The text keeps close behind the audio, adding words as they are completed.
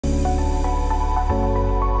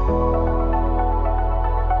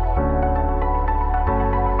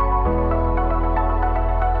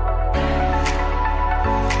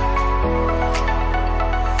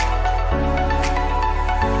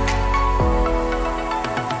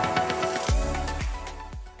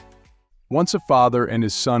Once a father and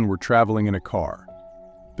his son were traveling in a car.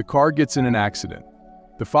 The car gets in an accident.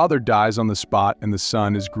 The father dies on the spot and the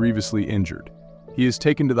son is grievously injured. He is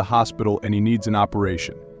taken to the hospital and he needs an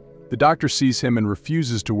operation. The doctor sees him and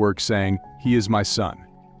refuses to work, saying, "He is my son."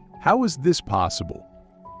 How is this possible?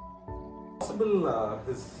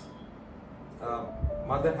 His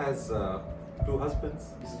mother has two husbands.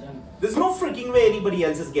 There's no freaking way anybody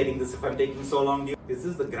else is getting this if I'm taking so long. Is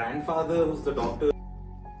this the grandfather who's the doctor?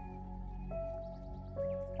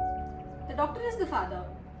 The doctor is the father.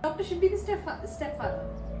 The doctor should be the stepfather.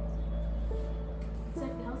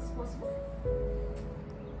 Exactly, how is this possible?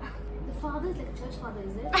 The father is like a church father,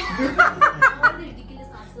 is it? All the ridiculous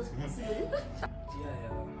answers possible.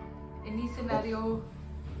 Yeah. Any scenario.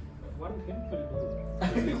 What him will do?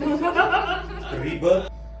 Rebirth.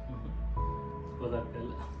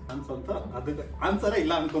 ಗೊತ್ತಾಗ್ತಿಲ್ಲ ನಾನು ಸ್ವಲ್ಪ ಅದಕ್ಕೆ ಆನ್ಸರೇ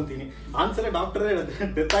ಇಲ್ಲ ಅನ್ಕೊಂತೀನಿ. ಆನ್ಸರೇ ಡಾಕ್ಟರೇ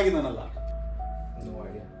death ಆಗಿದ್ದಾನಲ್ಲ. No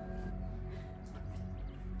idea.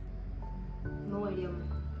 No idea.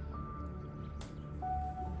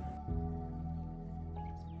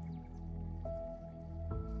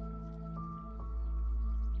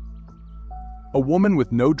 A woman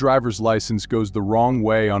with no driver's license goes the wrong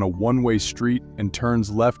way on a one-way street and turns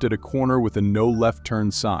left at a corner with a no left turn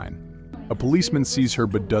sign. A policeman sees her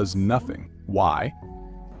but does nothing. Why?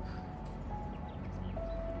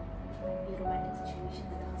 Maybe a romantic situation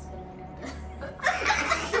with the husband.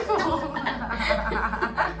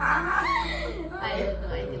 I don't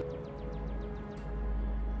know.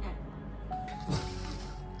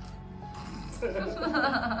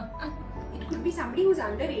 It could be somebody who's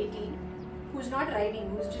under 18, who's not riding,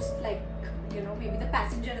 who's just like, maybe the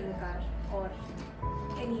passenger in the car or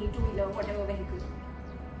any two-wheeler, whatever vehicle.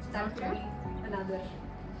 That could be another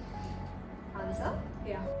answer.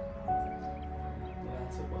 Yeah.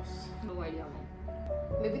 That's a boss. No idea.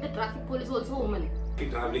 Maybe the traffic police is also a woman.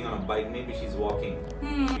 She's traveling on a bike, maybe she's walking.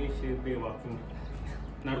 She should be walking.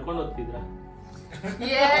 ನಡ್ಕೊಂಡು ಹೋಗ್ತಿದ್ರಾ?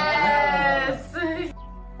 Yes!